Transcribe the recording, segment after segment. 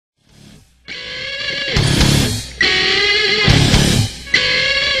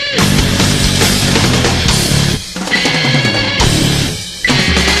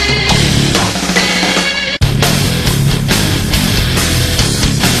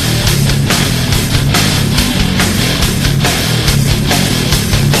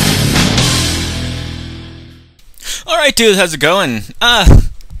Alright dudes, how's it going? I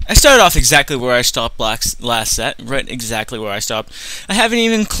started off exactly where I stopped last set, right exactly where I stopped. I haven't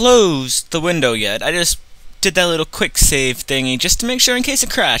even closed the window yet. I just did that little quick save thingy just to make sure in case it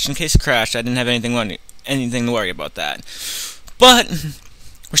crashed. In case it crashed, I didn't have anything to worry about that. But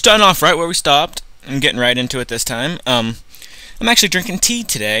we're starting off right where we stopped. I'm getting right into it this time. I'm actually drinking tea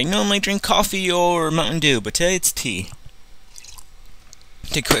today. I normally drink coffee or Mountain Dew, but today it's tea.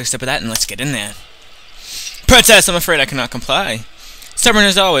 Take a quick sip of that and let's get in there. Princess, I'm afraid I cannot comply. Stubborn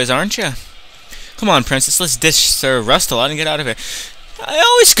as always, aren't you? Come on, Princess, let's dish Sir Rustle out and get out of here. I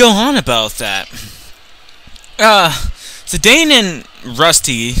always go on about that. Zidane and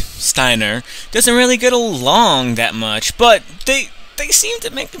Rusty Steiner doesn't really get along that much, but they seem to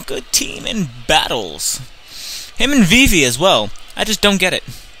make a good team in battles. Him and Vivi as well. I just don't get it.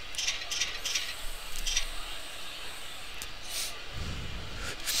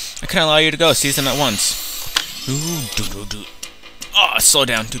 I can't allow you to go. Seize them at once. Ooh, oh, slow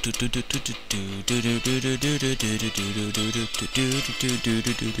down.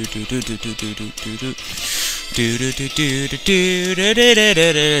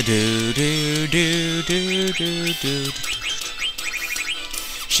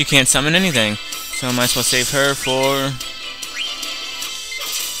 She can't summon anything, so I might as well save her for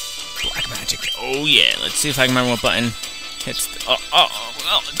black magic. Oh yeah, let's see if I can remember what button hits.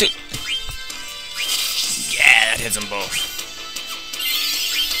 Oh, dude. Yeah, that hits them both.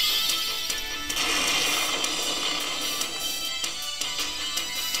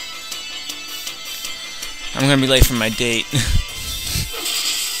 I'm gonna be late for my date.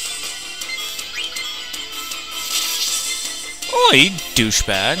 Oh, you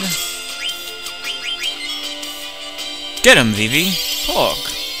douchebag. Get him, Vivi. Pork.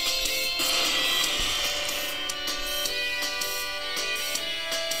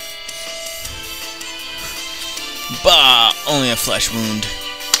 Bah! Only a flesh wound.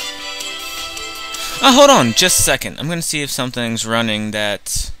 Hold on, just a second. I'm gonna see if something's running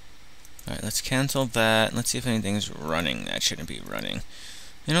that... Alright, let's cancel that. Let's see if anything's running that shouldn't be running.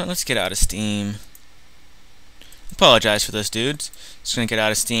 You know what, let's get out of Steam. Apologize for this, dudes. Just gonna get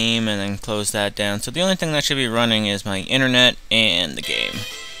out of Steam and then close that down. So the only thing that should be running is my internet and the game.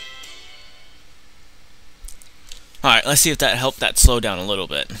 Alright, let's see if that helped that slow down a little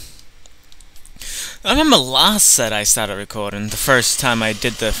bit. I remember last set I started recording, the first time I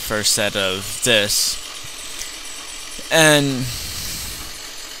did the first set of this. And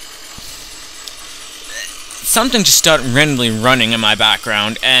something just started randomly running in my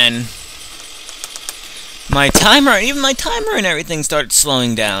background, and my timer, even my timer and everything started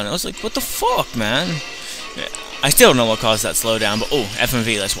slowing down. I was like, what the fuck, man? I still don't know what caused that slowdown, but oh,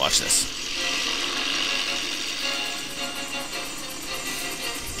 FMV, let's watch this.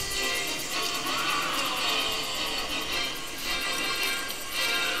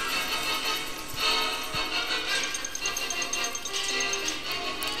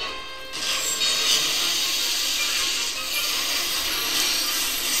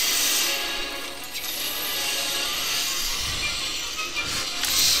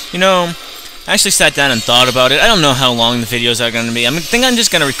 You know, I actually sat down and thought about it. I don't know how long the videos are going to be. I think I'm just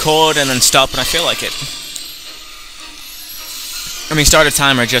going to record and then stop when I feel like it. I mean, start a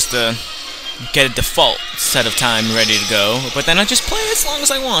timer just to get a default set of time ready to go. But then I just play as long as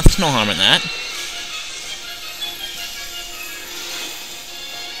I want. There's no harm in that.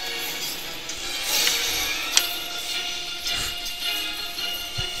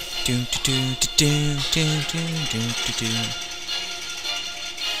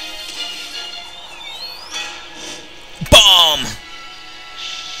 Bomb!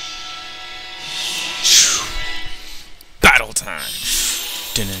 Battle time!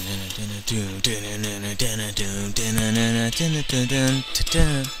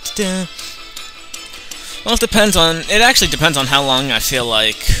 Well, it actually depends on how long I feel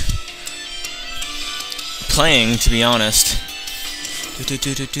like playing, to be honest.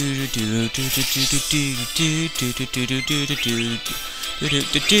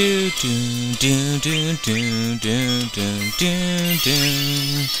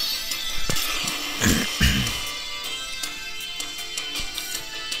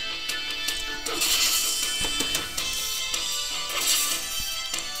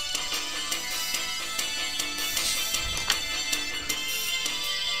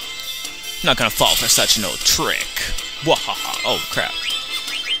 Not gonna fall for such no trick. Wahaha! Oh crap!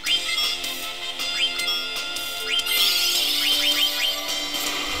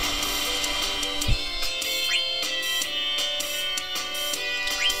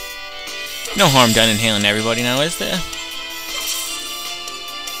 No harm done in healing everybody now, is there?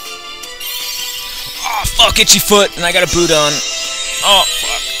 Oh, Fuck, itchy foot, and I got a boot on. Oh,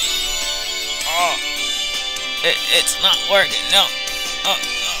 fuck. Oh. It's not working, no.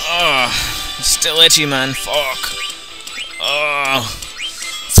 It's still itchy, man. Fuck. Oh.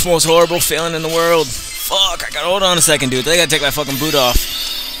 It's the most horrible feeling in the world. Fuck, I gotta hold on a second, dude. I gotta take my fucking boot off.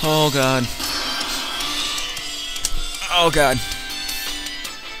 Oh, God. Oh, God.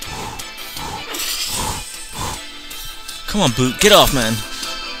 Come on, boot. Get off, man.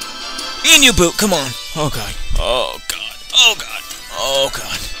 In you, boot. Come on. Oh, God. Oh, God. Oh, God. Oh,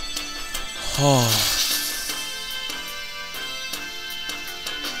 God. Oh.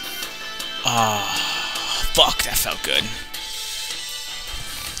 Ah. Fuck, that felt good.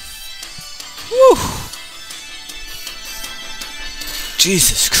 Whew.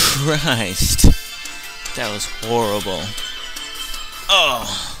 Jesus Christ. That was horrible.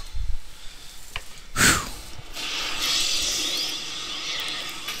 Oh.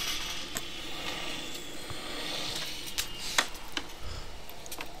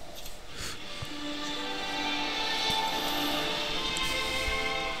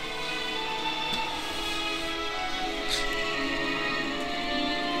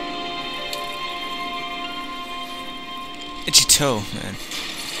 Itchy toe, man.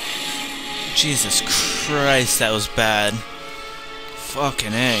 Jesus Christ, that was bad.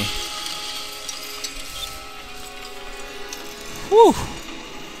 Fucking A. Whew.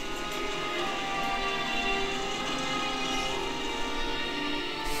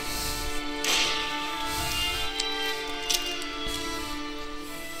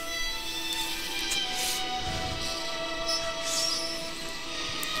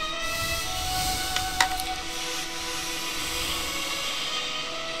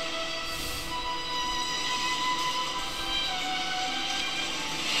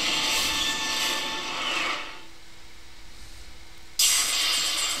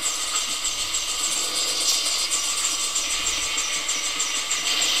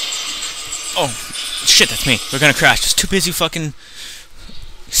 Oh, shit, that's me. We're gonna crash. Just too busy fucking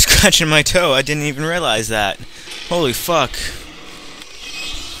scratching my toe. I didn't even realize that. Holy fuck.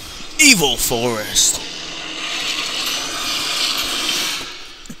 Evil Forest.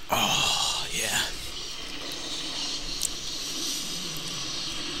 Oh, yeah.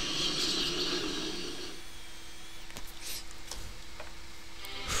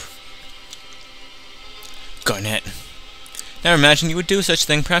 Garnet. Never imagined you would do such a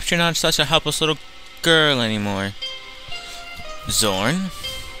thing. Perhaps you're not such a helpless little girl anymore. Zorn?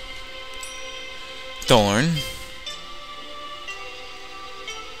 Thorn?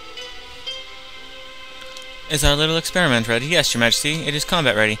 Is our little experiment ready? Yes, Your Majesty. It is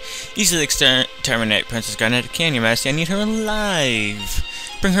combat ready. Easily exterminate Princess Garnet. Can, Your Majesty? I need her alive.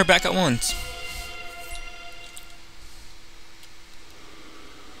 Bring her back at once.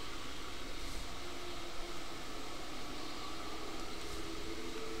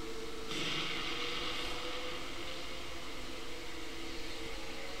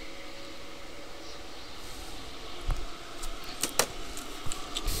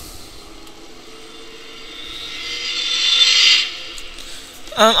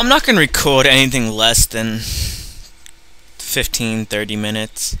 I'm not going to record anything less than 15-30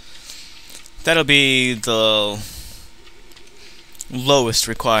 minutes. That'll be the lowest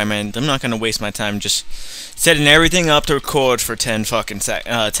requirement. I'm not going to waste my time just setting everything up to record for 10 fucking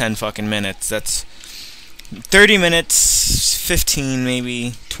minutes. That's 30 minutes, 15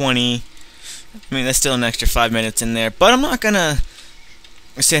 maybe, 20. I mean, that's still an extra 5 minutes in there. But I'm not going to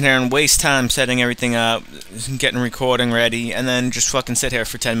sit here and waste time setting everything up, getting recording ready, and then just fucking sit here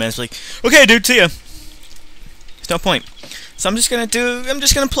for 10 minutes like, okay, dude, see ya. There's no point. So I'm just gonna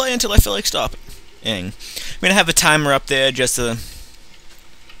play until I feel like stopping. I'm gonna have a timer up there just to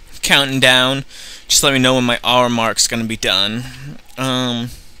counting down. Just let me know when my hour mark's gonna be done.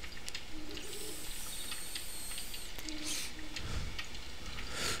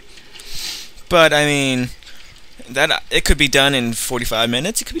 But I mean, that it could be done in 45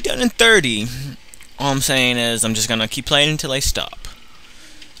 minutes, it could be done in 30. All I'm saying is I'm just gonna keep playing until I stop.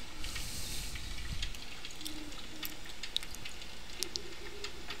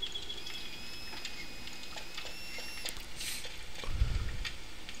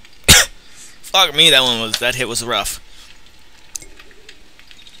 Fuck me, that hit was rough.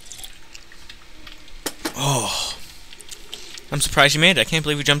 Oh, I'm surprised you made it. I can't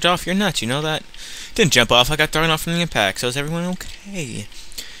believe you jumped off. You're nuts, you know that? Didn't jump off, I got thrown off from the impact, so is everyone okay?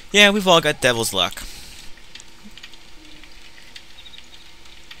 Yeah, we've all got devil's luck.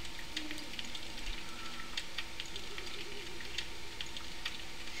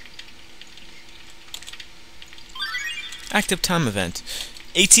 Active time event.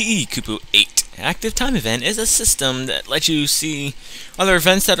 ATE Kupu 8 Active time event is a system that lets you see other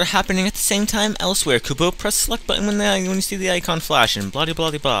events that are happening at the same time elsewhere. Kubo, press select button when you see the icon flashing. Blah blah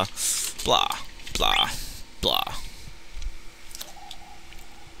blah blah blah blah blah.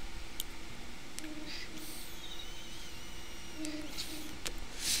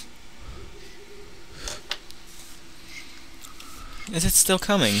 Is it still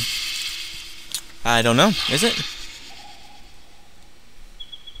coming? I don't know. Is it?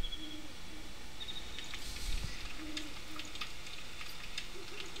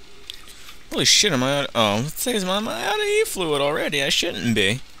 Holy shit, am I out? Oh, let's say, am I out of E-fluid already? I shouldn't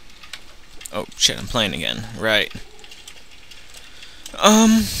be. Oh shit, I'm playing again. Right.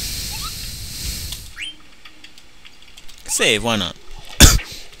 Save, why not?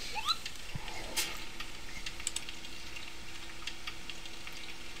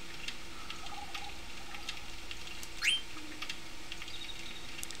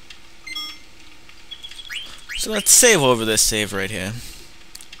 So let's save over this save right here.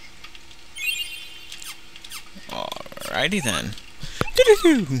 Alrighty then.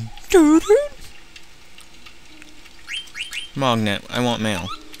 Magnet, I want mail.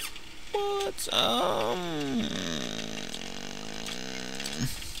 What?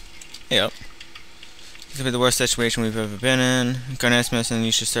 Yep. This could be the worst situation we've ever been in. Garnet's missing,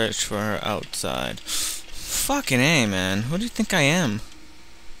 you should search for her outside. Fucking A, man. Who do you think I am?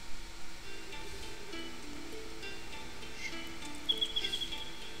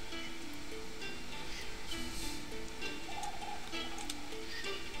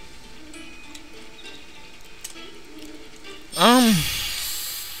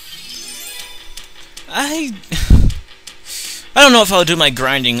 I don't know if I'll do my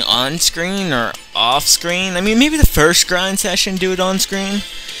grinding on screen or off screen. I mean, maybe the first grind session do it on screen.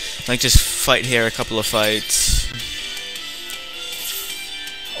 Like, just fight here a couple of fights.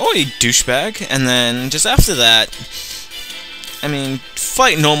 Oh, you douchebag. And then, just after that, I mean,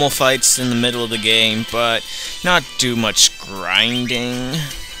 fight normal fights in the middle of the game, but not do much grinding.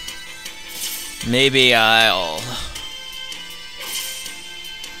 Maybe I'll...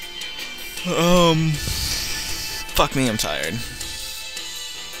 Fuck me, I'm tired.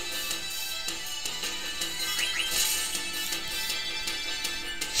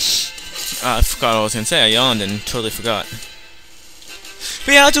 I forgot what I was gonna say. I yawned and totally forgot.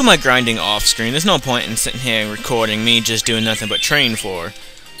 But yeah, I'll do my grinding off screen. There's no point in sitting here and recording me just doing nothing but train for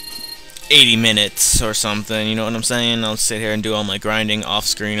 80 minutes or something, you know what I'm saying? I'll sit here and do all my grinding off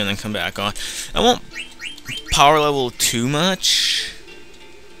screen and then come back on. I won't power level too much.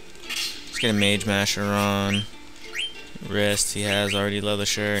 Let's get a Mage Masher on. Wrist, he has already leather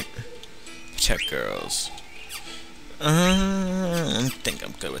shirt. Check girls. I think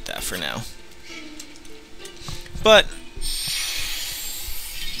I'm good with that for now. But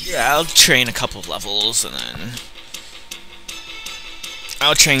yeah, I'll train a couple of levels and then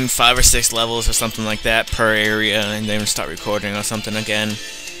I'll train 5 or 6 levels or something like that per area and then start recording or something again.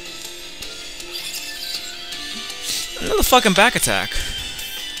 Another fucking back attack.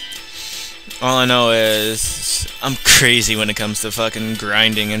 All I know is I'm crazy when it comes to fucking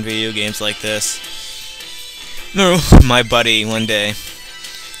grinding in video games like this. No, my buddy one day,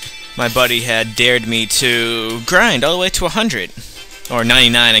 my buddy had dared me to grind all the way to 100. Or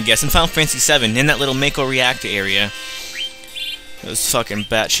 99, I guess, in Final Fantasy VII, in that little Mako reactor area. It was fucking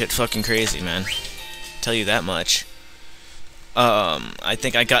batshit fucking crazy, man. Tell you that much. I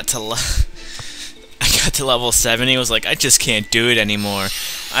think I got to level 70, was like, I just can't do it anymore.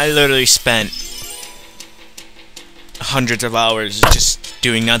 I literally spent hundreds of hours just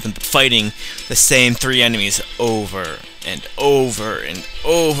doing nothing but fighting the same 3 enemies over and over and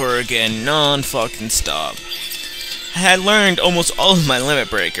over again, non-fucking stop. I had learned almost all of my limit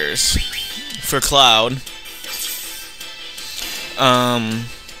breakers for Cloud.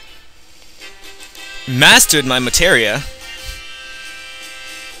 Mastered my materia.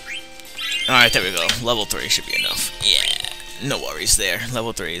 Alright, there we go. Level 3 should be enough. Yeah, no worries there.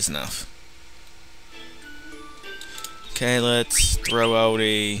 Level 3 is enough. Okay, let's throw out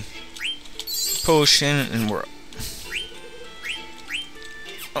a potion and we're...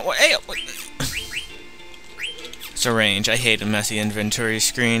 Oh, hey, wait. It's a range. I hate a messy inventory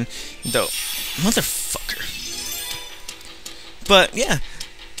screen. Though, motherfucker. But, yeah.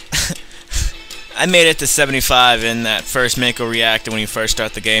 I made it to 75 in that first Mako reactor when you first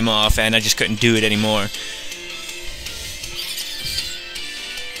start the game off, and I just couldn't do it anymore.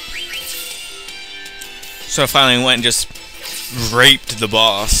 So I finally went and just raped the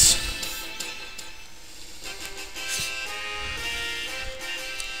boss.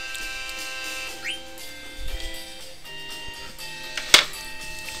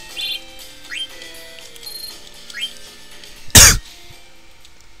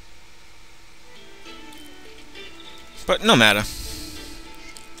 But no matter.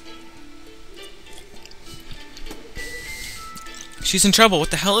 She's in trouble. What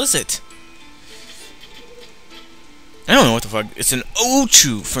the hell is it? I don't know what the fuck. It's an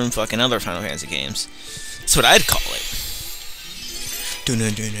Ochu from fucking other Final Fantasy games. That's what I'd call it.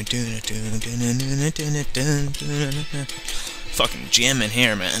 Fucking jamming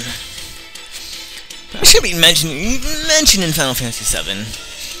here, man. I should be mentioning Final Fantasy VII.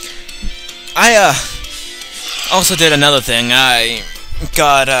 I also did another thing. I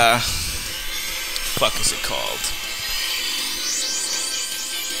got fuck is it called?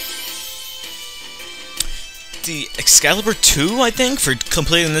 The Excalibur 2, I think, for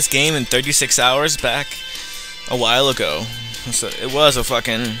completing this game in 36 hours back a while ago. So it was a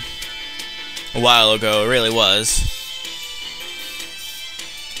while ago. It really was.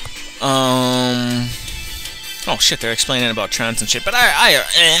 Oh shit, they're explaining about trance and shit, but I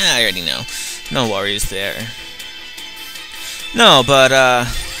already know. No worries there. No, but I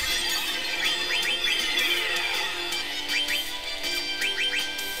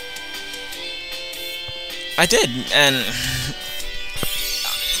did, and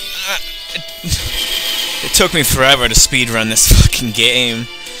it took me forever to speedrun this fucking game.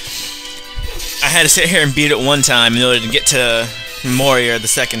 I had to sit here and beat it one time in order to get to Moria the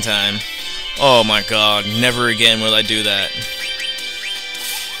second time. Oh my god, never again will I do that.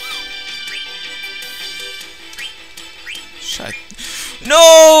 Shut. No,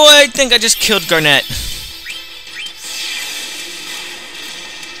 I think I just killed Garnet.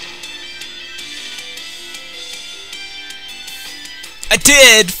 I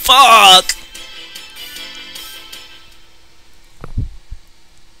did! Fuck!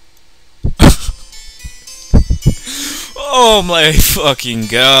 Oh my fucking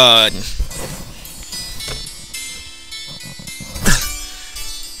god.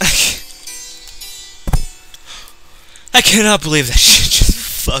 I cannot believe that shit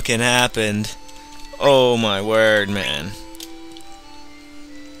just fucking happened. Oh my word, man.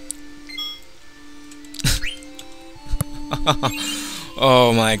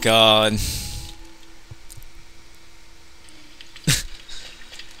 Oh my god.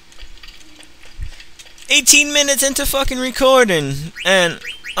 "18 minutes into fucking recording, and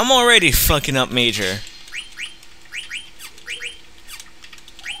I'm already fucking up major."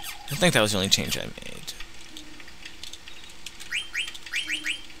 I think that was the only change I made.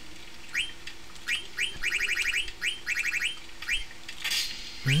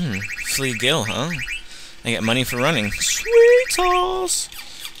 Flea Gill, huh? I get money for running. Sweet sauce!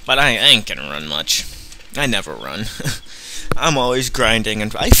 But I ain't gonna run much. I never run. I'm always grinding,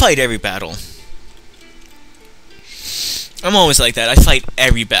 and I fight every battle. I'm always like that. I fight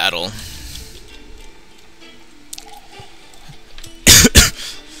every battle.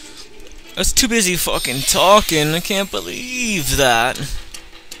 I was too busy fucking talking. I can't believe that.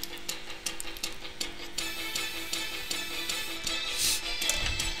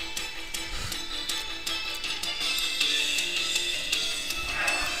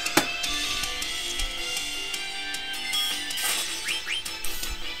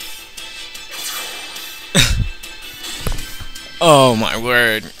 Oh my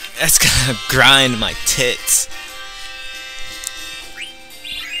word. That's gonna grind my tits.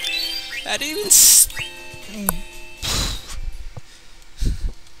 That even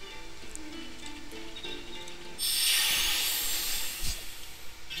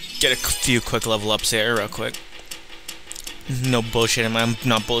get a few quick level ups here real quick. No bullshitting. I'm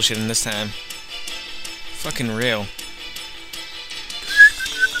not bullshitting this time. Fucking real.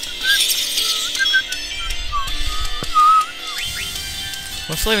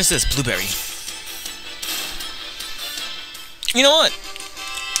 What flavor is this? Blueberry. You know what?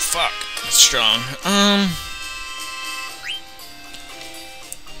 Fuck. It's strong.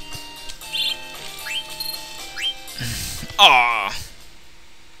 Aw.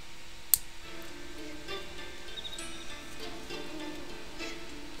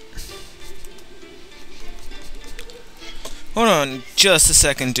 Hold on just a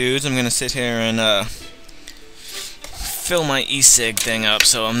second, dudes. I'm gonna sit here and, fill my e-cig thing up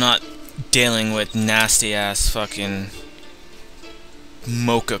so I'm not dealing with nasty-ass fucking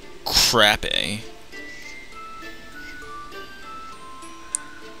mocha crap, eh?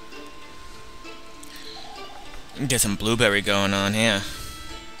 Get some blueberry going on here.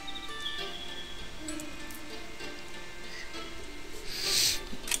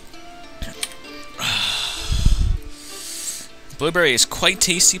 Blueberry is quite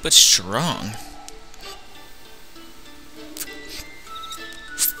tasty but strong.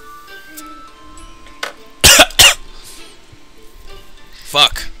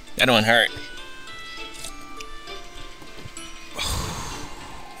 Fuck, that one hurt.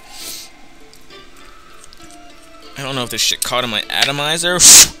 I don't know if this shit caught in my atomizer or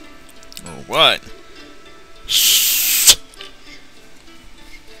what.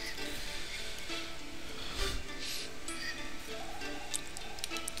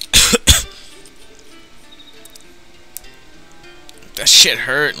 That shit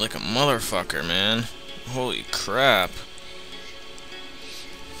hurt like a motherfucker, man. Holy crap.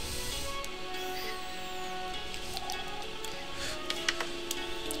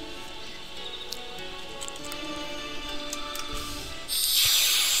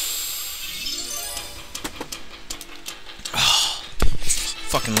 Oh,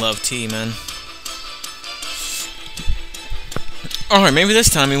 fucking love tea, man. Alright, maybe this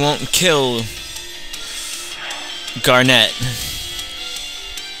time he won't kill Garnet.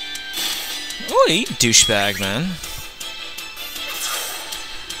 Oh, you douchebag, man.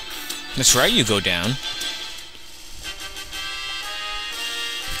 That's right, you go down.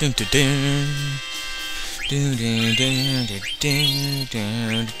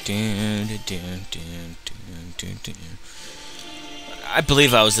 I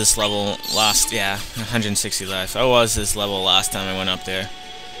believe I was this level last, yeah, 160 life. I was this level last time I went up there.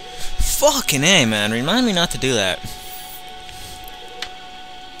 Fucking A, man. Remind me not to do that.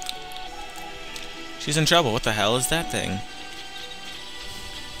 She's in trouble. What the hell is that thing?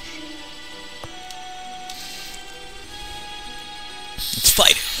 Let's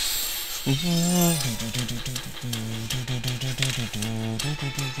fight it.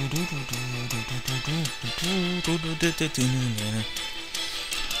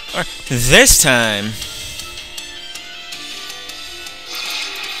 Alright, this time.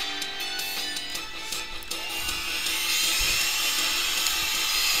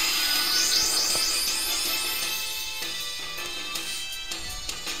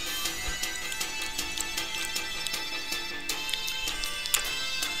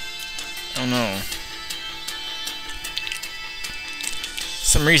 Oh no. For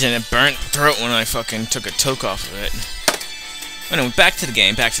some reason it burnt throat when I fucking took a toke off of it. Anyway, back to the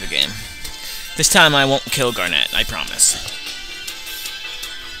game, back to the game. This time I won't kill Garnet, I promise.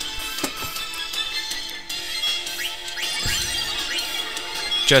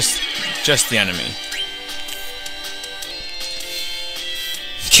 Just the enemy.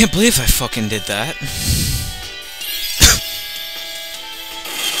 Can't believe I fucking did that.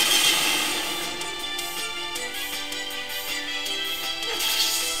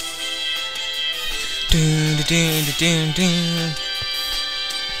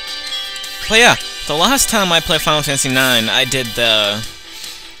 But yeah, the last time I played Final Fantasy IX, I did the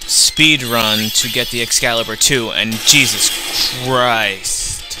speed run to get the Excalibur 2, and Jesus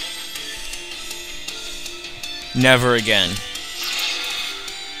Christ. Never again.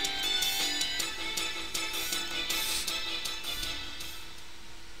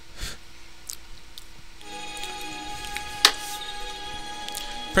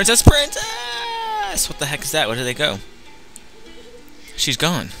 Princess! What the heck is that? Where did they go? She's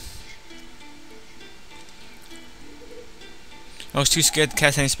gone. I was too scared to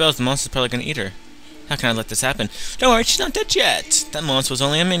cast any spells. The monster's probably gonna eat her. How can I let this happen? Don't worry, she's not dead yet. That monster was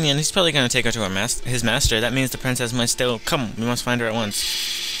only a minion. He's probably gonna take her to her his master. That means the princess might still come. We must find her at once.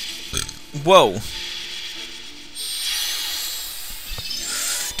 Whoa.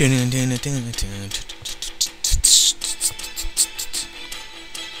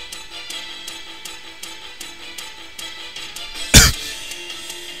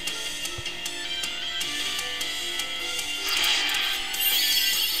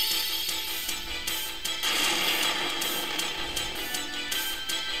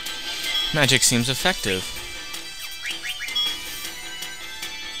 Magic seems effective.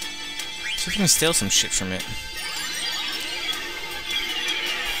 See if we can steal some shit from it.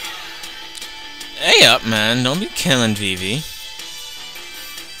 Hey up, man. Don't be killing Vivi.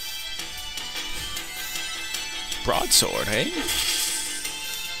 Broadsword, hey?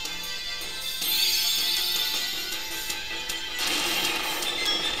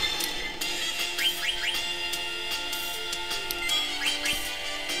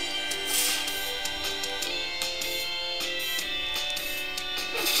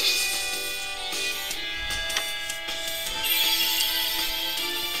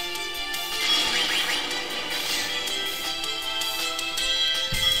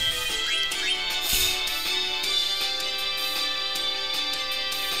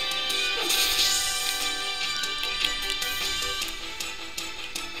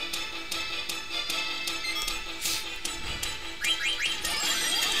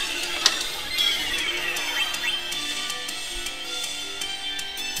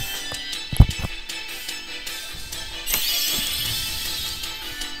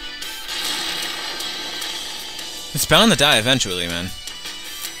 It's bound to die eventually, man.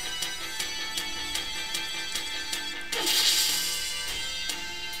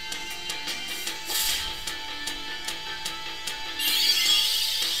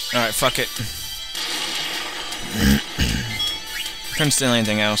 Alright, fuck it. Couldn't steal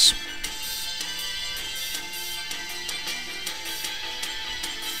anything else.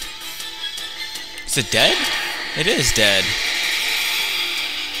 Is it dead? It is dead.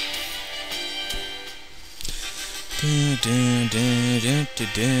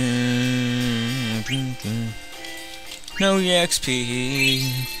 No EXP,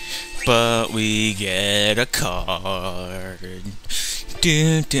 but we get a card.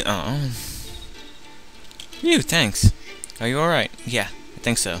 Oh. Phew, thanks. Are you alright? Yeah, I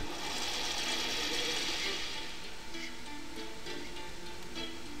think so.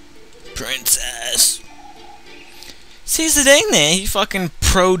 Princess! Sees the thing there, he fucking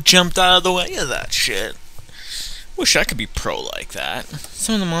pro jumped out of the way of that shit. Wish I could be pro like that.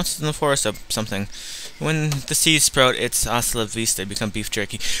 Some of the monsters in the forest are something. When the seeds sprout, it's hasta la vista, become beef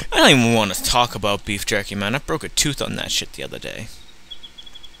jerky. I don't even want to talk about beef jerky, man. I broke a tooth on that shit the other day.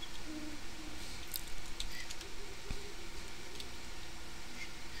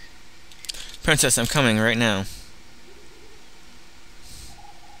 Princess, I'm coming right now.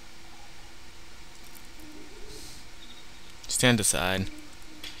 Stand aside.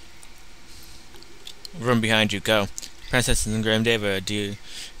 Room behind you, go. Princess is in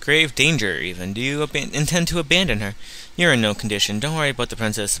grave danger, even. Do you intend to abandon her? You're in no condition. Don't worry about the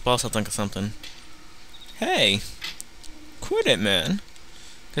princess. Ball something or something. Hey! Quit it, man.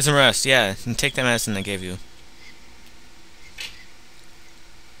 Get some rest, yeah. And take that medicine I gave you.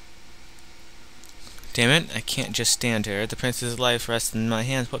 Damn it, I can't just stand here. The prince's life rests in my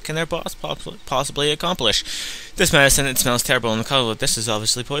hands. What can their boss possibly accomplish? This medicine, it smells terrible in the color. This is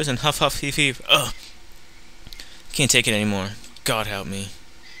obviously poison. Huff, huff, heave, heave. Ugh. Can't take it anymore. God help me.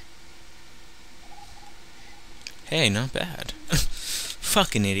 Hey, not bad.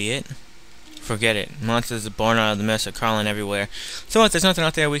 Fucking idiot. Forget it. Monsters are born out of the mess are crawling everywhere. So what? There's nothing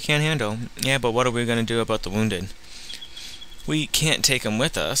out there we can't handle. Yeah, but what are we gonna do about the wounded? We can't take them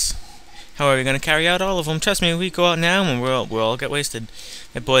with us. How are we gonna carry out all of them? Trust me, we go out now and we'll all get wasted.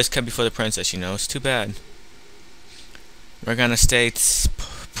 The boys come before the princess, you know. It's too bad. We're gonna stay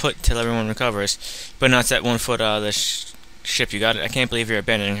put till everyone recovers, but not set one foot out of the ship. You got it. I can't believe you're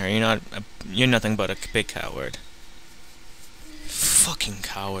abandoning her. You're nothing but a big coward. Fucking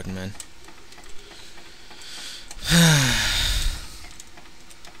coward, man.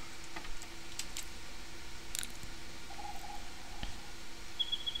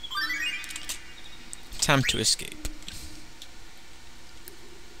 Time to escape.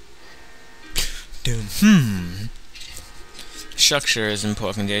 Structure is in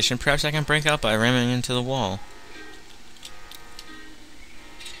poor condition. Perhaps I can break out by ramming into the wall.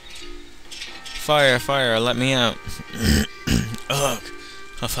 Fire, fire, let me out. Ugh.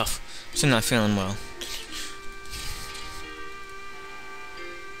 Huff, huff. I'm still not feeling well.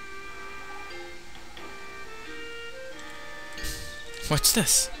 What's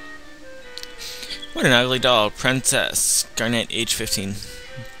this? What an ugly doll. Princess Garnet, age 15.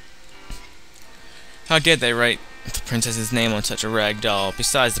 How dare they write the princess's name on such a rag doll?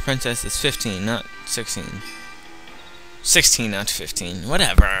 Besides, the princess is 15, not 16. 16, not 15.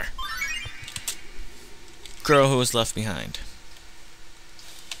 Whatever. Girl who was left behind.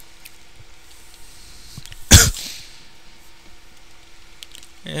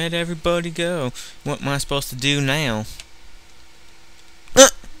 Where'd everybody go? What am I supposed to do now?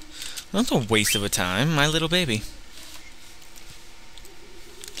 That's a waste of a time, my little baby.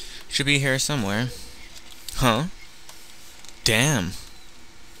 Should be here somewhere. Huh? Damn.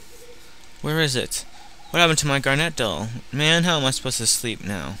 Where is it? What happened to my Garnet doll? Man, how am I supposed to sleep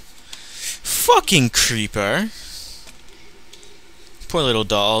now? Fucking creeper! Poor little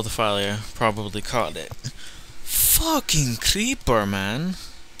doll, the fire probably caught it. Fucking creeper, man.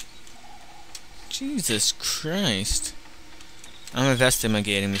 Jesus Christ. I'm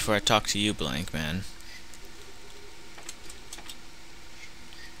investigating before I talk to you, blank man.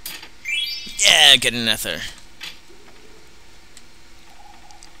 Yeah, get an ether.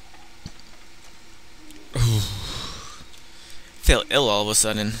 Feel ill all of a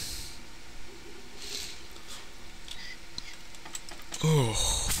sudden. Oh,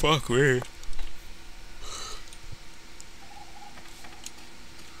 fuck me.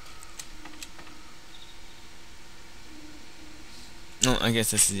 Oh, I guess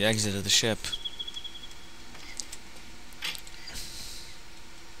this is the exit of the ship.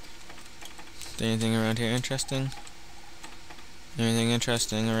 Is there anything around here interesting? Anything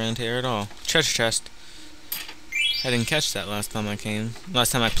interesting around here at all? Treasure chest. I didn't catch that last time I came.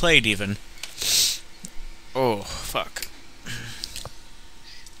 Last time I played, even. Oh, fuck.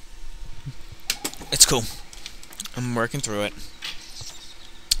 It's cool. I'm working through it.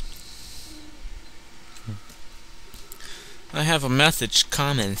 I have a message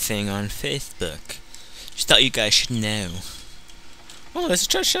comment thing on Facebook. Just thought you guys should know. Oh, there's a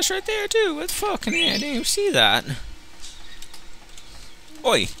treasure chest right there, too. What the fuck? I didn't even see that.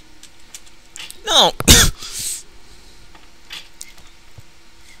 Oi. No!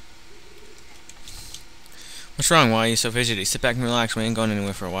 What's wrong? Why are you so fidgety? Sit back and relax. We ain't going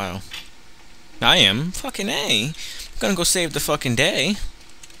anywhere for a while. I am. Fucking A. I'm gonna go save the fucking day.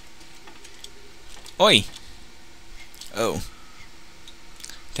 Oi. Oh.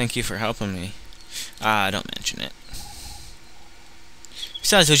 Thank you for helping me. Don't mention it.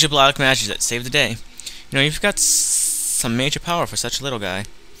 Besides, those are black matches that save the day. You know, you've got some major power for such a little guy.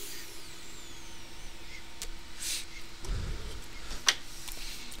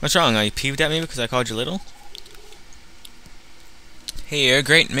 What's wrong? Are you peeved at me because I called you little? Hey, you're a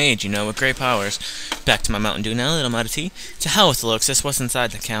great mage, you know, with great powers. Back to my Mountain Dew now, little Modity. To hell with the looks, just what's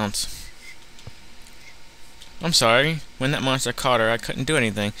inside that counts. I'm sorry. When that monster caught her, I couldn't do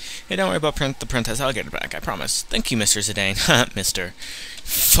anything. Hey, don't worry about the princess. I'll get her back, I promise. Thank you, Mr. Zidane. Ha, Mister.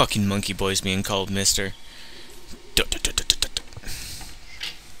 Fucking monkey boys being called Mister.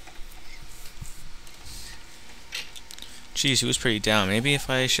 Jeez, he was pretty down. Maybe if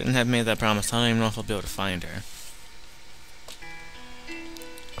I shouldn't have made that promise, I don't even know if I'll be able to find her.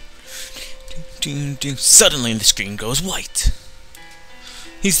 Suddenly the screen goes white.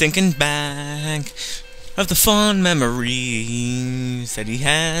 He's thinking back of the fond memories that he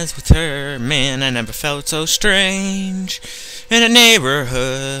has with her. Man, I never felt so strange in a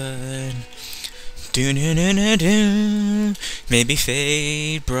neighborhood. Maybe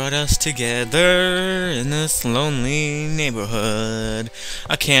fate brought us together in this lonely neighborhood.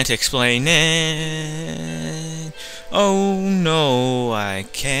 I can't explain it. Oh no, I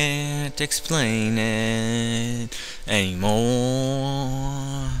can't explain it anymore.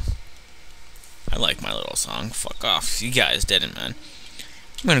 I like my little song. Fuck off. You guys didn't, man.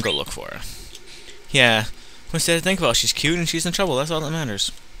 I'm gonna go look for her. Yeah, what's there to think about? She's cute and she's in trouble. That's all that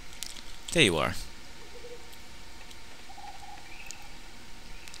matters. There you are.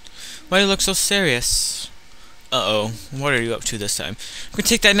 Why do you look so serious? Uh-oh. What are you up to this time? I'm gonna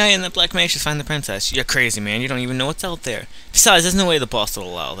take that knight and that black mage to find the princess. You're crazy, man. You don't even know what's out there. Besides, there's no way the boss will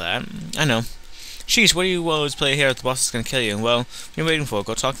allow that. I know. Sheesh, what do you always play here if the boss is gonna kill you? Well, what are you waiting for?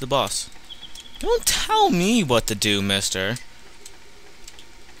 Go talk to the boss. Don't tell me what to do, mister.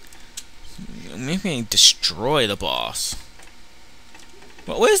 Maybe destroy the boss.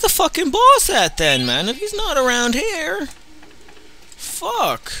 Well, where's the fucking boss at then, man? If he's not around here.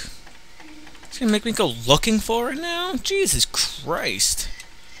 Fuck. He's gonna make me go looking for it now? Jesus Christ.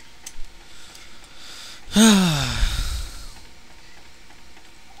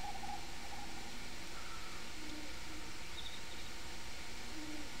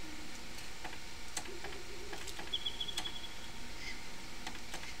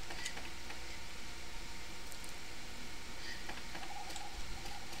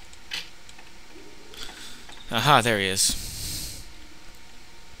 Aha, there he is.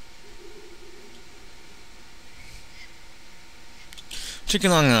 Took you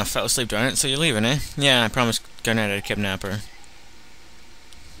long enough. Fell asleep, darn it. So you're leaving, eh? Yeah, I promised Garnet I'd kidnap her.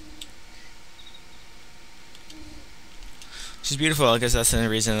 She's beautiful. I guess that's any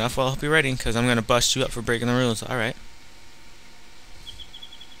reason enough. Well, I'll be ready, because I'm going to bust you up for breaking the rules. Alright.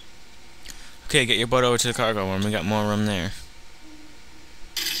 Okay, get your butt over to the cargo room. We got more room there.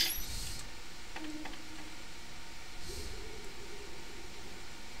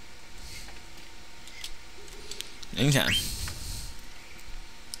 Anytime.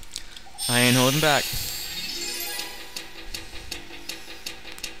 I ain't holding back.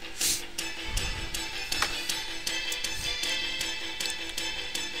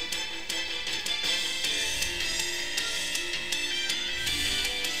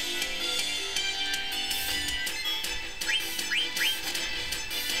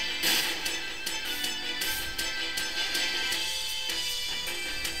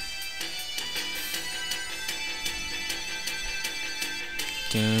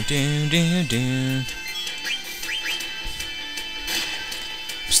 I'm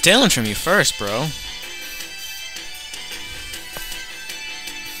stealing from you first, bro.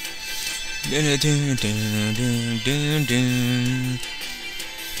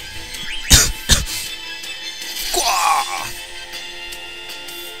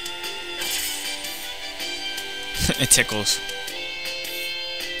 It tickles.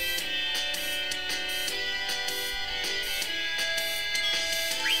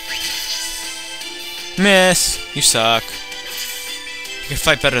 Miss! You suck. You can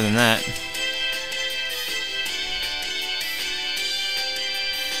fight better than that.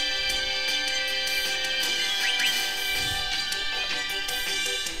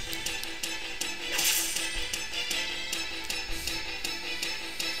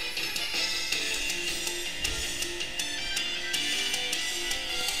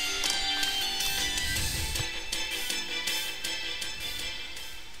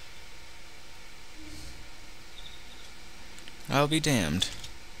 I'll be damned.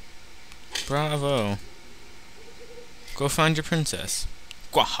 Bravo. Go find your princess.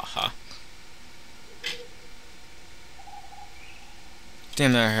 Gwahaha.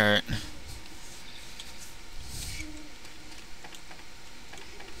 Damn, that hurt.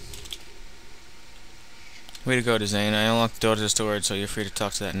 Way to go, Zane. I unlocked the door to the storage, so you're free to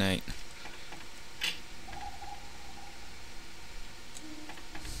talk to that knight.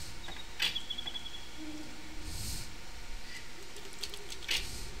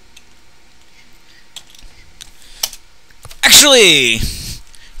 Actually,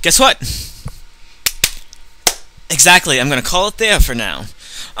 guess what? Exactly, I'm gonna call it there for now.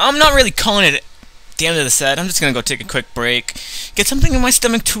 I'm not really calling it the end of the set. I'm just gonna go take a quick break, get something in my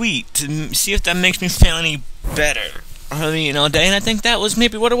stomach to eat, to see if that makes me feel any better. I've eaten all day, and I think that was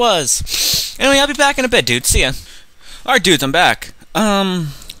maybe what it was. Anyway, I'll be back in a bit, dude. See ya. Alright, dudes, I'm back. I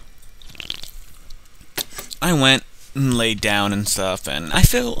went and laid down and stuff, and I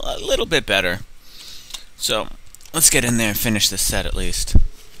feel a little bit better. So, let's get in there and finish this set at least.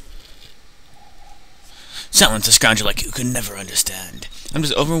 Silence, a scoundrel like you can never understand. I'm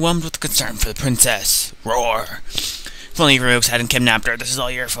just overwhelmed with concern for the princess. Roar. If only your rogues hadn't kidnapped her, this is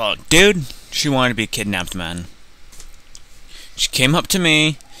all your fault. Dude, she wanted to be kidnapped, man. She came up to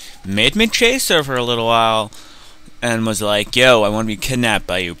me, made me chase her for a little while, and was like, yo, I want to be kidnapped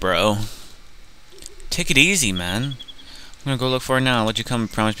by you, bro. Take it easy, man. I'm gonna go look for her now. I'll let you come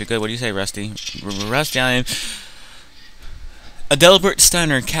and promise me good. What do you say, Rusty? Rusty, I am Adelbert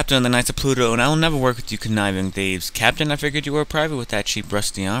Steiner, captain of the Knights of Pluto, and I will never work with you conniving thieves. Captain, I figured you were private with that cheap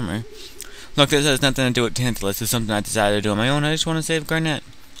rusty armor. Look, this has nothing to do with Tantalus. It's something I decided to do on my own. I just want to save Garnet.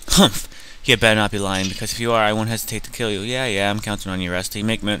 Humph! You better not be lying, because if you are, I won't hesitate to kill you. Yeah, I'm counting on you, Rusty.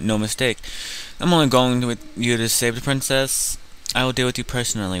 Make no mistake. I'm only going with you to save the princess. I will deal with you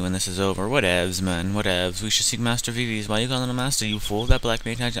personally when this is over. Whatevs, man. Whatevs. We should seek Master Vivi's. Why are you calling him a master, you fool? That black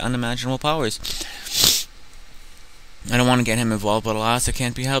mage has unimaginable powers. I don't want to get him involved, but alas, it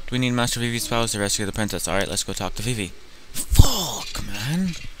can't be helped. We need Master Vivi's powers to rescue the princess. Alright, let's go talk to Vivi. Fuck, man.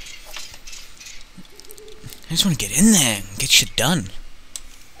 I just want to get in there and get shit done.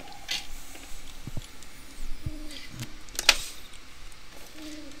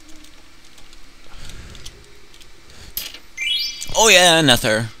 Oh yeah,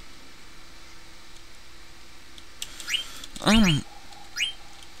 another.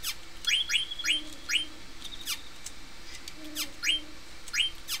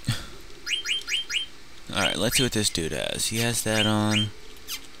 Alright, let's see what this dude has. He has that on.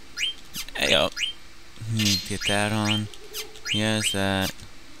 Hey, yo. Get that on. He has that.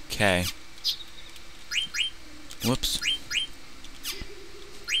 Okay. Whoops.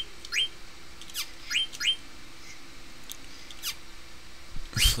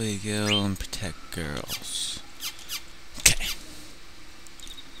 Flee Gill and protect girls. Okay.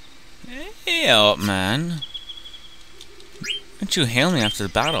 Hey, yo, man. Don't you hail me after the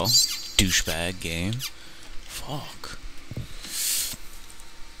battle, douchebag game. Fuck.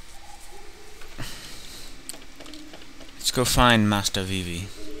 Let's go find Master Vivi.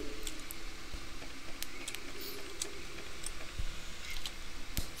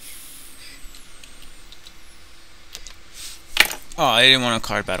 Oh, I didn't want to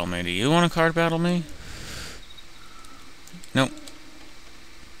card battle me. Do you want to card battle me? Nope.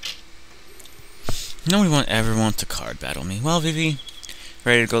 Nobody ever wants to card battle me. Well, Vivi,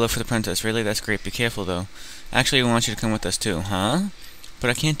 ready to go look for the princess. Really? That's great. Be careful, though. Actually, we want you to come with us, too. Huh? But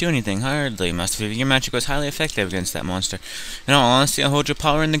I can't do anything. Hardly, Master Vivi. Your magic was highly effective against that monster. In all honesty, I hold your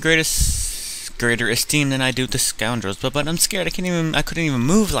power in the greater esteem than I do the scoundrels. But I'm scared. I couldn't even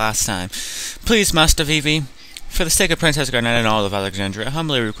move last time. Please, Master Vivi, for the sake of Princess Garnet and all of Alexandria, I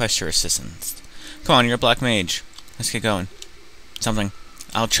humbly request your assistance. Come on, you're a black mage. Let's get going. Something.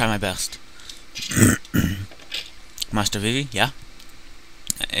 I'll try my best. Master Vivi, yeah?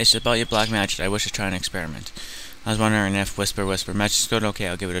 It's about your black magic. I wish to try an experiment. I was wondering if whisper magic's good. Okay,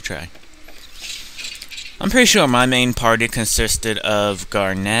 I'll give it a try. I'm pretty sure my main party consisted of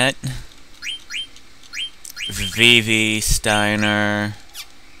Garnet, Vivi, Steiner,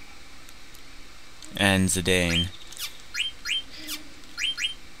 and Zidane.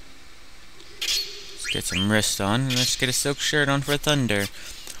 Get some wrist on, and let's get a silk shirt on for thunder.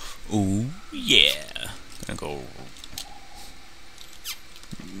 Ooh, yeah. Gonna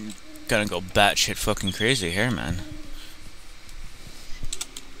go batshit fucking crazy here, man.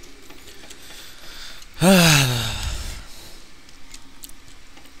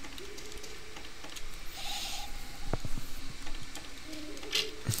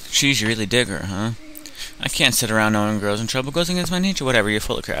 Jeez, you really dig her, huh? I can't sit around knowing girls in trouble goes against my nature. Whatever, you're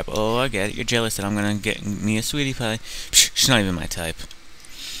full of crap. Oh, I get it. You're jealous that I'm gonna get me a sweetie pie. Psh, she's not even my type.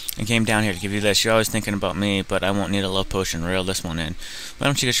 I came down here to give you this. You're always thinking about me, but I won't need a love potion. Reel this one in. Why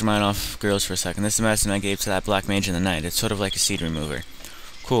don't you get your mind off girls for a second? This is the medicine I gave to that black mage in the night. It's sort of like a seed remover.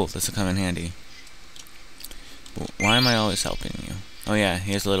 Cool, this will come in handy. But why am I always helping you? Oh yeah,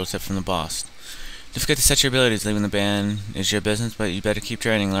 here's a little tip from the boss. Don't forget to set your abilities. Leaving the band is your business, but you better keep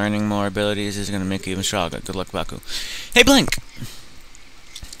training. Learning more abilities is going to make you even stronger. Good luck, Baku. Hey, Blink!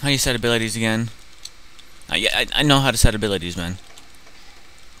 How do you set abilities again? Yeah, I know how to set abilities, man.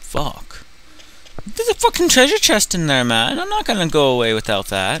 Fuck. There's a fucking treasure chest in there, man. I'm not gonna go away without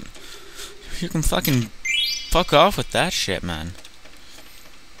that. You can fucking fuck off with that shit, man.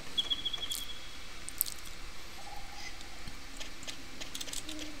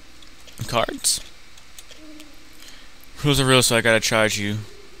 Cards? Rules are real, so I gotta charge you.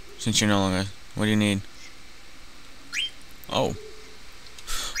 Since you're no longer... What do you need? Oh.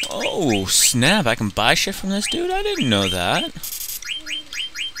 Oh, snap. I can buy shit from this dude? I didn't know that.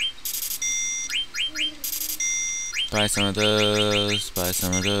 Buy some of those. Buy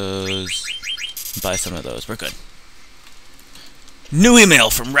some of those. Buy some of those. We're good. New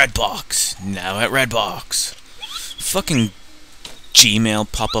email from Redbox. Now at Redbox. Fucking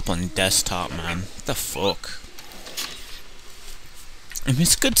Gmail pop up on desktop, man. What the fuck? I mean,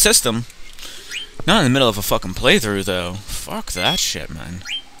 it's a good system. Not in the middle of a fucking playthrough, though. Fuck that shit, man.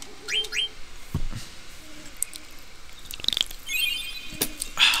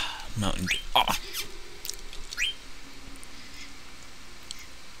 Mountain Dew. Oh.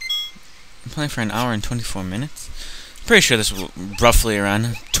 I'm playing for an hour and 24 minutes. Pretty sure this was roughly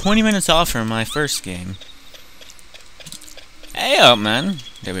around 20 minutes off from my first game. Hey up, man.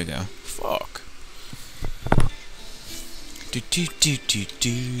 There we go. Fuck. I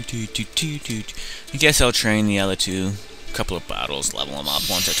guess I'll train the other two. Couple of battles, level them up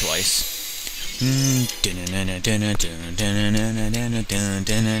once or twice.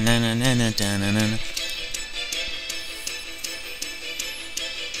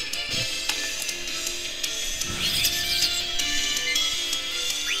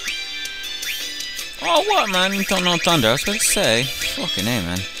 Oh, what, man? You don't know thunder. I was going to say. Fucking A,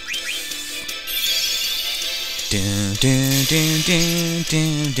 man. Dun, dun, dun, dun,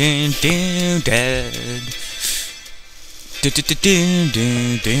 dun, dun, dun, dead. Dun, dun, dun,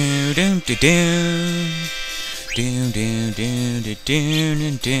 dun, dun, dun, dun. Dun, dun, dun, dun, dun,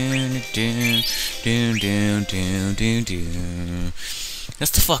 dun, dun, dun, dun, dun, dun.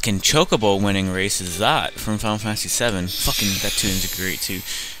 That's the fucking Chocobo winning race, is that, from Final Fantasy VII. Fucking, that tune's great, too.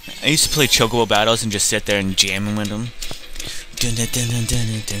 I used to play Chocobo battles and just sit there and jam with them. Dun dun dun dun dun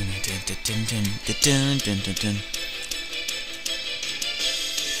dun dun dun dun dun dun dun.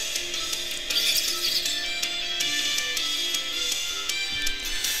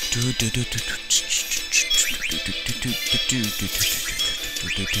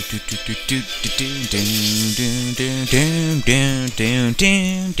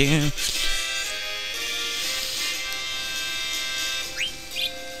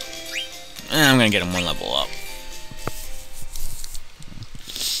 I'm gonna get him one level up.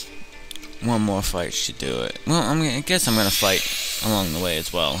 One more fight should do it. Well, I guess I'm gonna fight along the way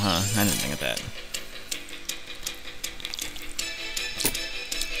as well, huh? I didn't think of that.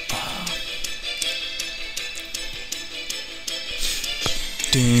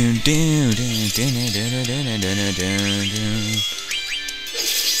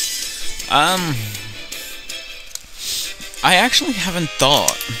 I actually haven't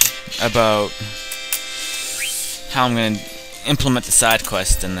thought about how I'm gonna implement the side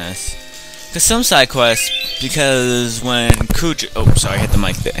quest in this. Because some side quests, because when Kuja... Oh, sorry, hit the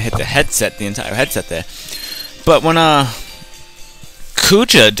mic, hit the headset, the entire headset there. But when,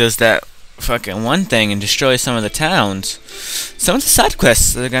 Kuja does that fucking one thing and destroys some of the towns, some of the side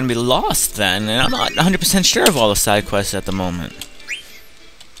quests are gonna be lost then, and I'm not 100% sure of all the side quests at the moment.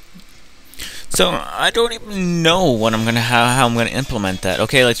 So, I don't even know what I'm gonna, how I'm gonna implement that.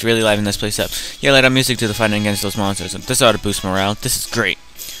 Okay, let's really liven this place up. Yeah, let our music do the fighting against those monsters. This ought to boost morale. This is great.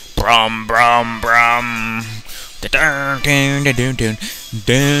 Brum brum brum. Dun dun dun dun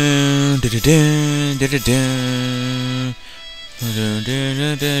dun dun dun dun dun.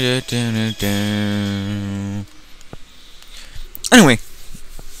 Anyway,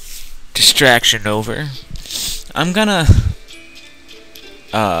 distraction over. I'm gonna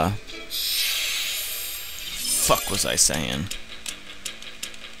fuck was I saying?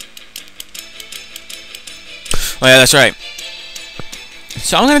 Oh yeah, that's right.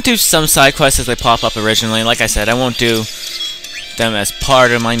 So I'm gonna do some side quests as they pop up originally. Like I said, I won't do them as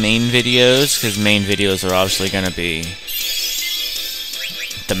part of my main videos, because main videos are obviously gonna be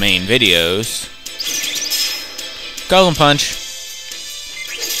the main videos. Golem Punch.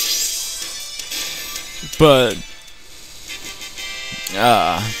 But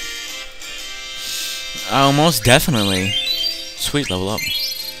I'll most definitely sweet level up.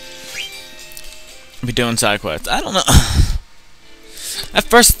 Be doing side quests. I don't know. At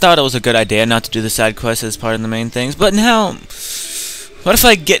first I thought it was a good idea not to do the side quests as part of the main things, but now what if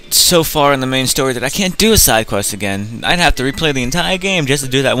I get so far in the main story that I can't do a side quest again? I'd have to replay the entire game just to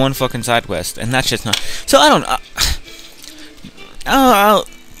do that one fucking side quest, and that's just not. So I don't. I'll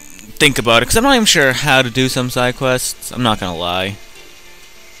think about it, because I'm not even sure how to do some side quests. I'm not gonna lie.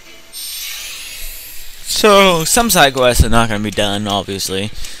 So some side quests are not gonna be done,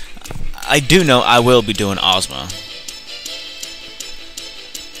 obviously. I do know I will be doing Ozma.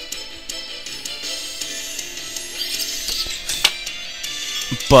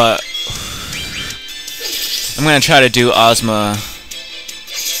 But I'm gonna try to do Ozma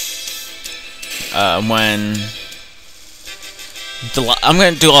when I'm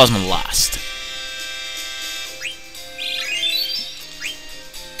gonna do Ozma last.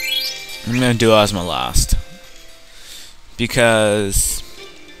 I'm gonna do Ozma last because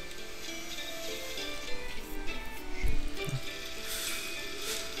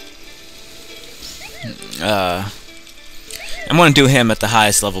I'm gonna do him at the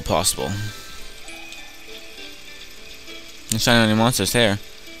highest level possible. There's not any monsters here.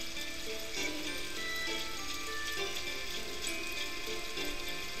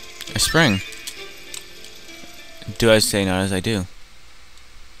 A spring. Do I say not as I do?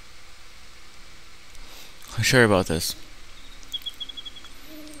 I'm sure about this.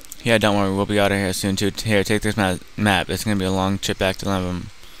 Yeah, don't worry, we'll be out of here soon too. Here, take this map. It's gonna be a long trip back to London.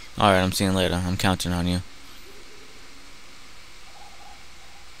 Alright, I'm seeing you later. I'm counting on you.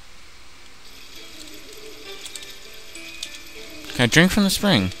 Can I drink from the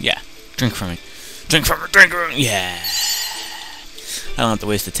spring? Yeah. Drink from it. Drink from it, drink from it! Yeah! I don't have to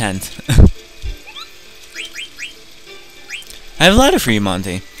waste a tent. I have a letter for you,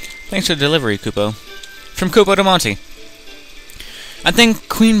 Monty. Thanks for the delivery, Kupo. From Kupo to Monty. I think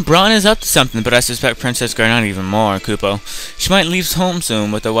Queen Braun is up to something, but I suspect Princess Garnet even more, Kupo. She might leave home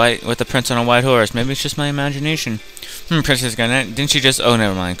soon with the prince on a white horse. Maybe it's just my imagination. Princess Garnet, didn't she just... Oh,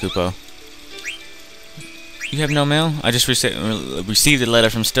 never mind, Kupo. You have no mail? I just received a letter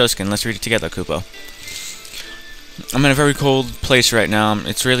from Stoskin. Let's read it together, Kupo. I'm in a very cold place right now.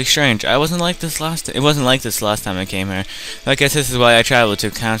 It's really strange. It wasn't like this last time I came here. I guess this is why I traveled,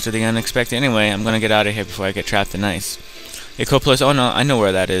 to counter the unexpected. Anyway, I'm gonna get out of here before I get trapped in ice. A cold place. Oh no, I know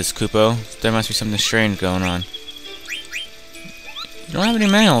where that is, Kupo. There must be something strange going on. You don't have any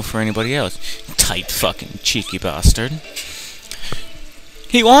mail for anybody else. Tight fucking cheeky bastard.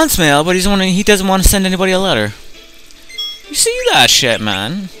 He wants mail, but he doesn't want to send anybody a letter. You see that shit,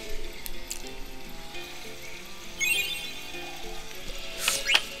 man?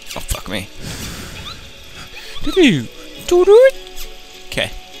 Oh, fuck me.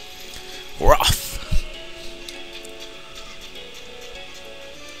 Okay. We're off.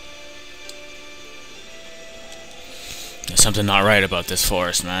 There's something not right about this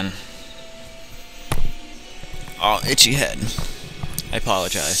forest, man. Oh, itchy head. I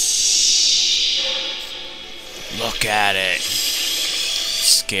apologize. Look at it.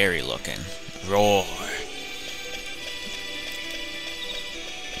 Scary looking. Roar.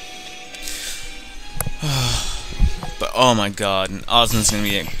 But oh my god, Ozma's gonna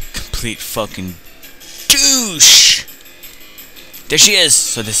be a complete fucking douche. There she is.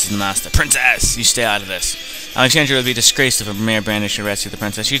 So this is the master. Princess, you stay out of this. Alexandria would be disgraced if a Mayor Brandish should rescue the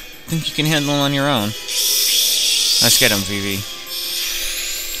princess. You think you can handle it on your own? Let's get him, Vivi.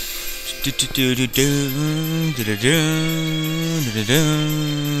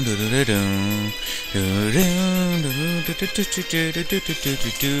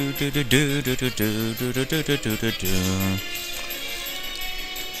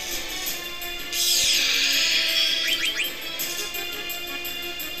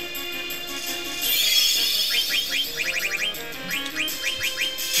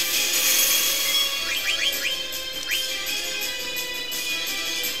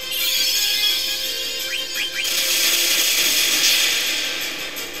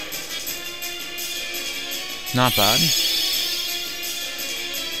 Not bad.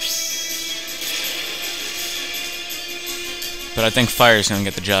 But I think fire's gonna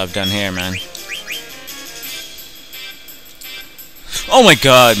get the job done here, man. Oh my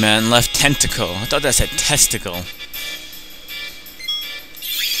god, man. Left tentacle. I thought that said testicle.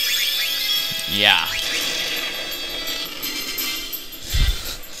 Yeah.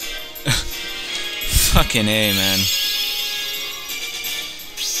 Fucking A, man.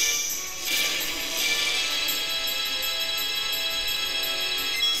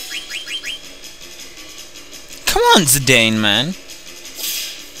 Come on, Zidane, man.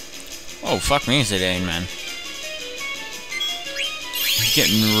 Oh, fuck me, Zidane, man. He's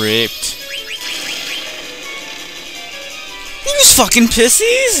getting ripped. He was fucking piss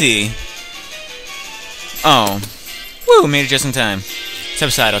easy. Oh. Woo, made it just in time. Step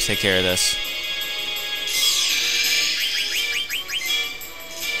aside, I'll take care of this.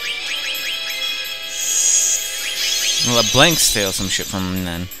 I'll let Blank steal some shit from him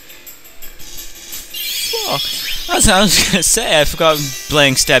then. Fuck. I was gonna say, I forgot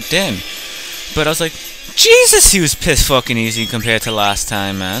Blank stepped in. But I was like, Jesus, he was piss fucking easy compared to last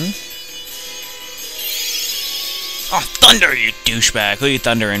time, man. Oh, Thunder, you douchebag. Who are you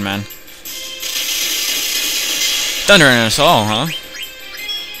thundering, man? Thundering us all, huh?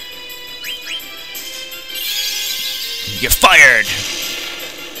 You're fired!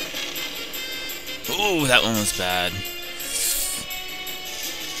 Ooh, that one was bad.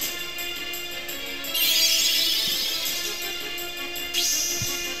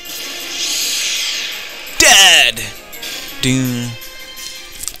 Dead! Doom.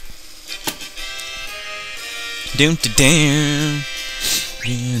 Doom to doom.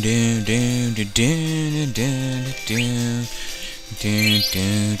 Doom doom doom doom doom doom doom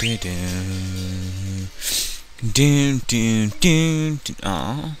doom doom doom doom doom doom.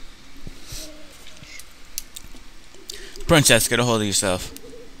 Aww. Princess, get a hold of yourself.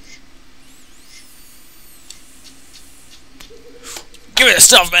 Give me the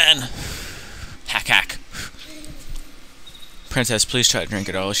stuff, man! Hack, hack. Princess, please try to drink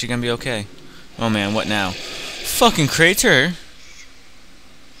it all. Is she gonna be okay? Oh man, what now? Fucking crater!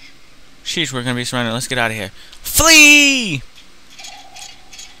 Sheesh, we're gonna be surrounded. Let's get out of here. Flee!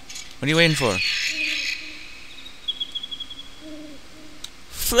 What are you waiting for?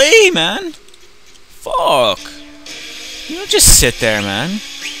 Flee, man! Fuck! You don't just sit there, man.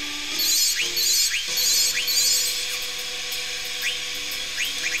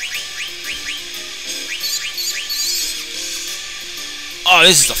 Oh,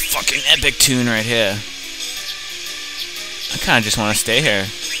 this is a fucking epic tune right here. I kinda just wanna stay here.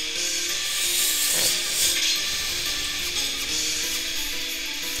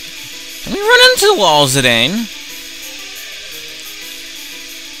 Let me run into the walls, Zidane.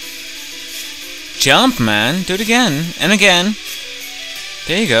 Jump, man. Do it again. And again.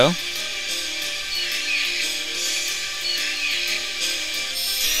 There you go.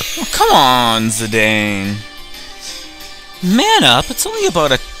 Oh, come on, Zidane. Man up. It's only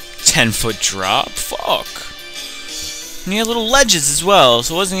about a 10-foot drop. Fuck. And you had little ledges as well,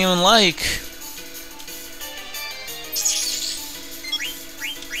 so it wasn't even like...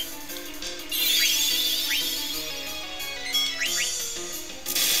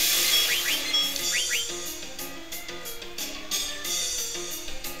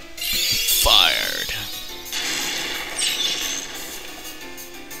 Fired.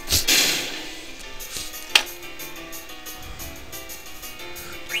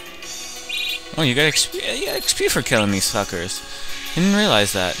 Oh, you got XP for killing these fuckers. I didn't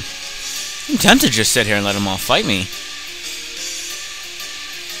realize that. I'm tempted to just sit here and let them all fight me.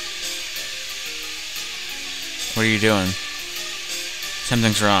 What are you doing?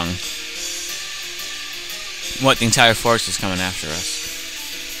 Something's wrong. What? The entire force is coming after us.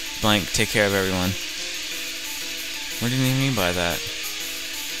 Blank, take care of everyone. What do you mean by that?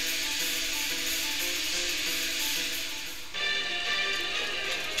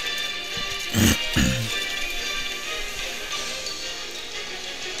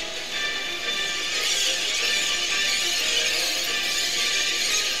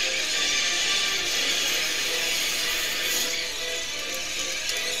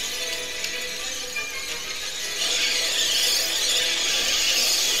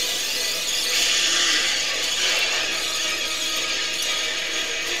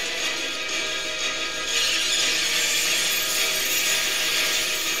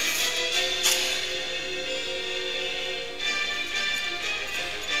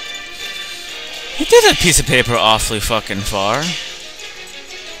 He did that piece of paper awfully fucking far.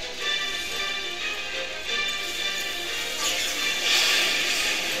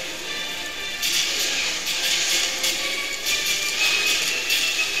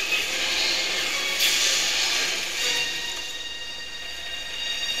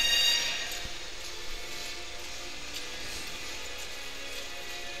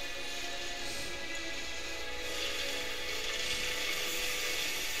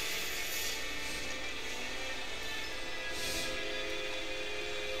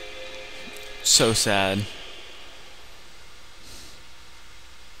 So sad.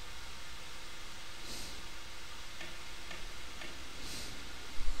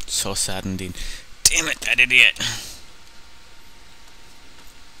 So sad indeed. Damn it, that idiot.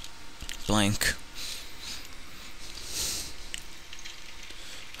 Blank.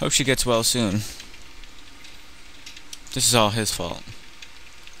 Hope she gets well soon. This is all his fault.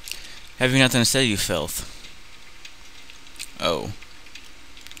 Have you nothing to say, you filth? Oh.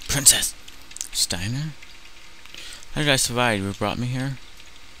 Princess! Steiner? How did I survive? You brought me here?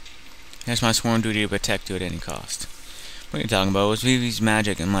 It's my sworn duty to protect you at any cost. What are you talking about? It was Vivi's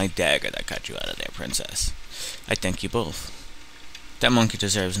magic and my dagger that cut you out of there, princess. I thank you both. That monkey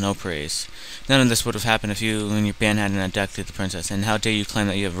deserves no praise. None of this would have happened if you and your band hadn't abducted the princess, and how dare you claim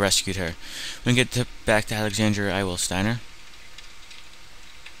that you have rescued her. When we get back to Alexandria, I will, Steiner.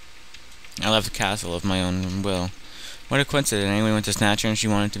 I left the castle of my own will. What a coincidence. Anyone went to snatch her and she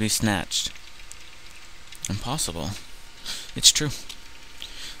wanted to be snatched. Impossible. It's true.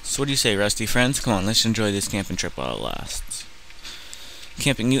 So what do you say, rusty friends? Come on, let's enjoy this camping trip while it lasts.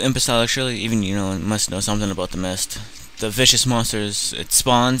 Camping, you imbecile, surely even you must know something about the mist. The vicious monsters it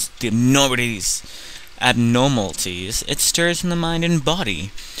spawns, the abnormalities it stirs in the mind and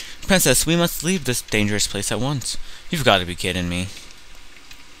body. Princess, we must leave this dangerous place at once. You've got to be kidding me.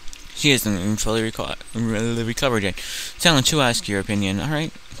 She isn't fully recovered yet. Talon, to ask your opinion.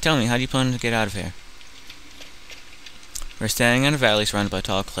 Alright, tell me, how do you plan to get out of here? We're standing in a valley surrounded by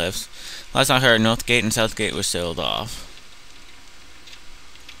tall cliffs. Last I heard, North Gate and South Gate were sealed off.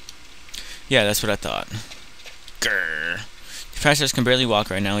 Yeah, that's what I thought. Grrr. The princess can barely walk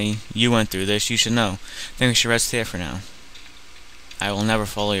right now. You went through this, you should know. Think we should rest here for now. I will never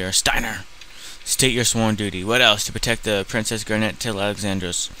follow your Steiner. State your sworn duty. What else? To protect the Princess Garnet till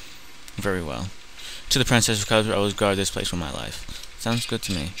Alexandros. Very well. To the princess, because I will guard this place for my life. Sounds good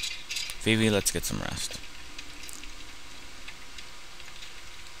to me. Vivi, let's get some rest.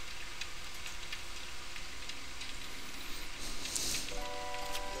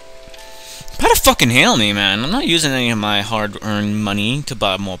 How to fucking hail me, man. I'm not using any of my hard-earned money to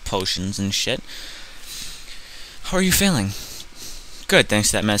buy more potions and shit. How are you feeling? Good, thanks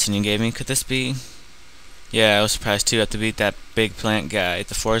to that medicine you gave me. Could this be... Yeah, I was surprised too. I have to beat that big plant guy.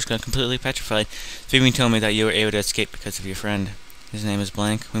 The forest got completely petrified. Phoebe told me that you were able to escape because of your friend. His name is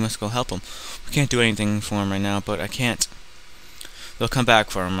Blank. We must go help him. We can't do anything for him right now, but I can't. They'll come back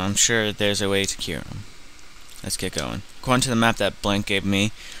for him. I'm sure there's a way to cure him. Let's get going. According to the map that Blank gave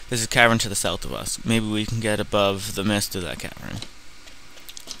me, there's a cavern to the south of us. Maybe we can get above the mist of that cavern.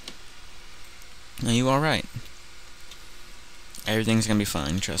 Are you alright? Everything's gonna be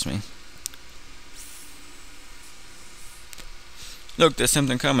fine, trust me. Look, there's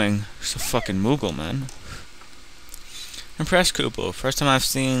something coming. It's a fucking Moogle, man. Impressed, Kupo. First time I've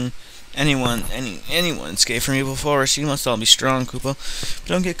seen anyone escape from you before. She must all be strong, Kupo. But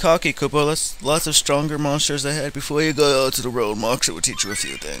don't get cocky, Kupo. Lots of stronger monsters ahead. Before you go out to the road, Moxter will teach you a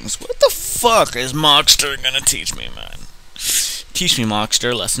few things. What the fuck is Moxter gonna teach me, man? Teach me,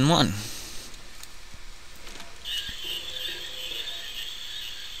 Moxter. Lesson 1.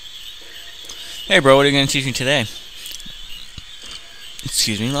 Hey, bro, what are you gonna teach me today?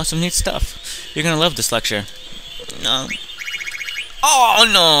 Excuse me, lots of neat stuff. You're gonna love this lecture. No. Oh,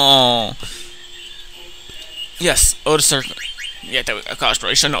 no! Yes, Otis Circle. Yeah, that was a cost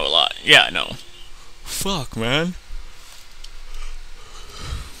race. I know a lot. Yeah, I know. Fuck, man.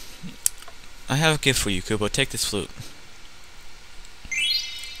 I have a gift for you, Kubo. Take this flute.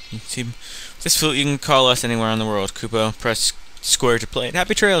 See, this flute, you can call us anywhere in the world, Kubo. Press square to play it.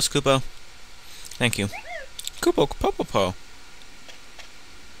 Happy trails, Kubo. Thank you. Kubo, po.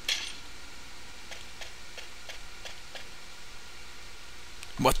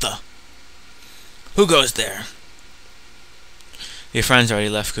 What the? Who goes there? Your friends already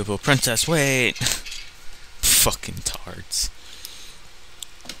left, Kupo. Princess, wait! Fucking tards.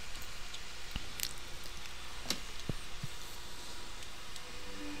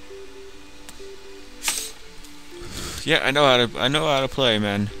 Yeah, I know how to play,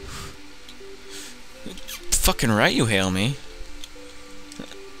 man. Fucking right, you hail me.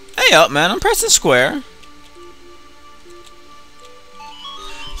 Hey up, man! I'm pressing square.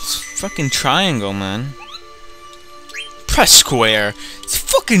 Fucking triangle, man. Press square. It's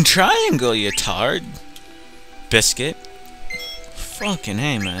fucking triangle, you tard. Biscuit. Fucking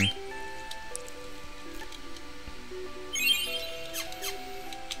hey, man.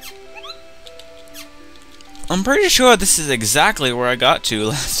 I'm pretty sure this is exactly where I got to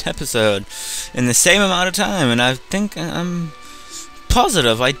last episode in the same amount of time, and I think I'm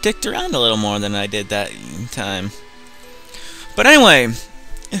positive I dicked around a little more than I did that time. But anyway,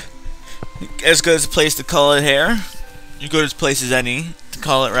 as good as a place to call it here. As good as place as any to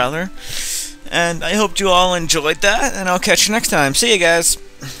call it, rather. And I hope you all enjoyed that, and I'll catch you next time. See you guys.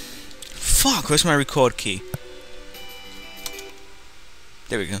 Fuck, where's my record key?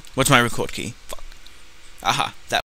 There we go. What's my record key? Fuck. Aha, that